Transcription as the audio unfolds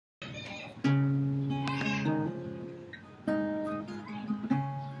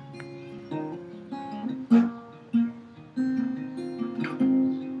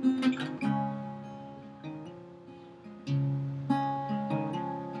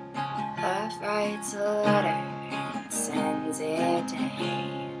writes a letter and sends it to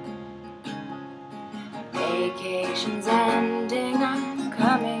him. Vacation's ending, I'm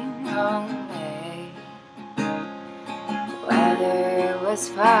coming home late. The weather was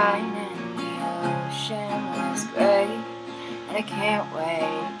fine and the ocean was great, and I can't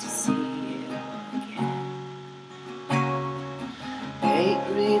wait to see you again. Kate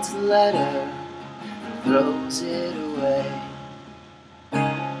reads the letter and throws it away.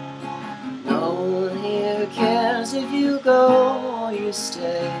 No one here cares if you go or you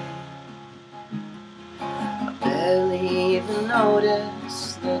stay. I barely even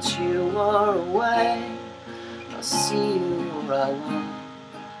noticed that you were away. I'll see you or I won't,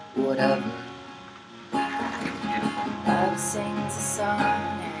 whatever. Love sings a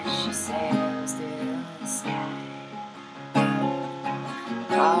song as she sails through the sky.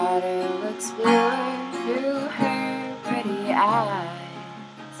 Water looks bluer through her pretty eyes.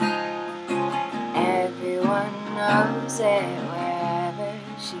 Everyone knows it wherever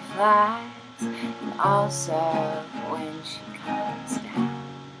she flies, and also when she comes down.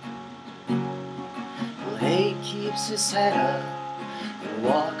 Well, he keeps his head up and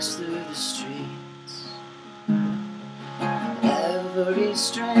walks through the streets. Every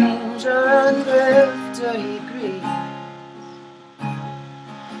stranger and drifter he greets,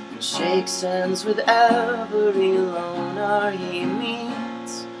 and shakes hands with every loner he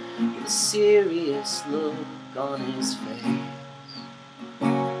meets, with a serious look on his face.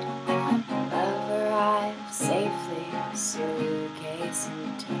 Love arrives safely, suitcase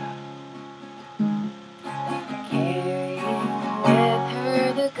in tow, carrying with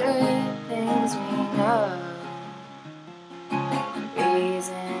her the good things we know.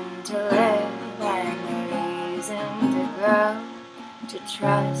 Reason to live and the reason to grow, to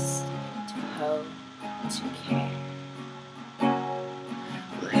trust, to hope, to care.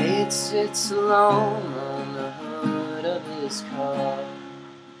 Well, Hate sits alone on the hood of his car,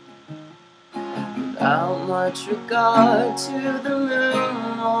 without much regard to the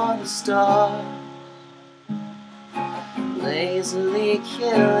moon or the stars, lazily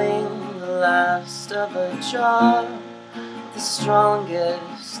killing the last of a jar, the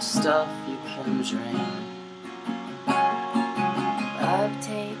strongest stuff you can drink. Love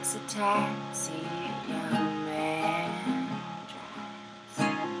takes a taxi, young man drives.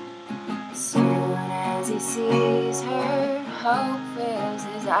 As soon as he sees her, hope fills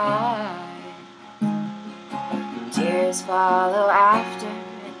his eyes. Tears follow after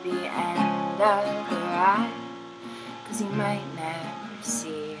at the end of the ride, 'cause he might never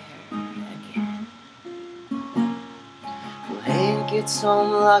see her again. Well, Hank gets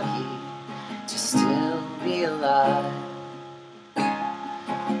home lucky to still be alive.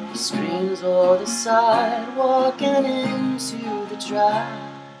 He screams o'er the sidewalk and into the drive.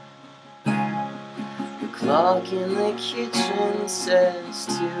 The clock in the kitchen says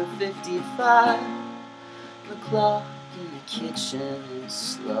 2:55. The clock in the kitchen is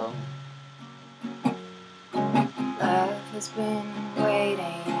slow. Love has been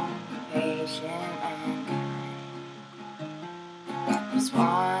waiting, patient and kind, just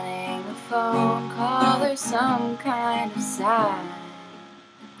wanting a phone call or some kind of sign.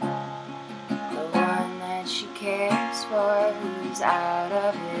 The one that she cares for, who's out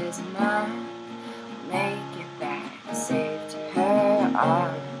of his mind, will make it back safe to her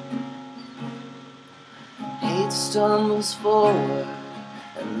arms. Hate stumbles forward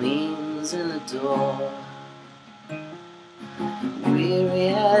and leans in the door. Weary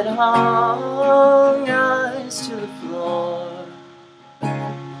head hung, eyes to the floor.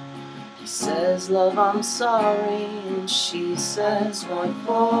 He says, "Love, I'm sorry," and she says, "What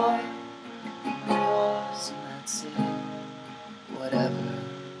for?" Yours, and that's it, whatever.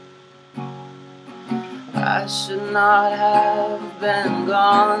 I should not have been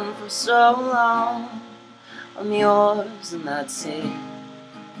gone for so long. I'm yours, and that's it,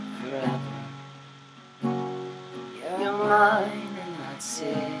 forever. You're mine, and that's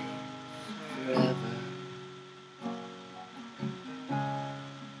it.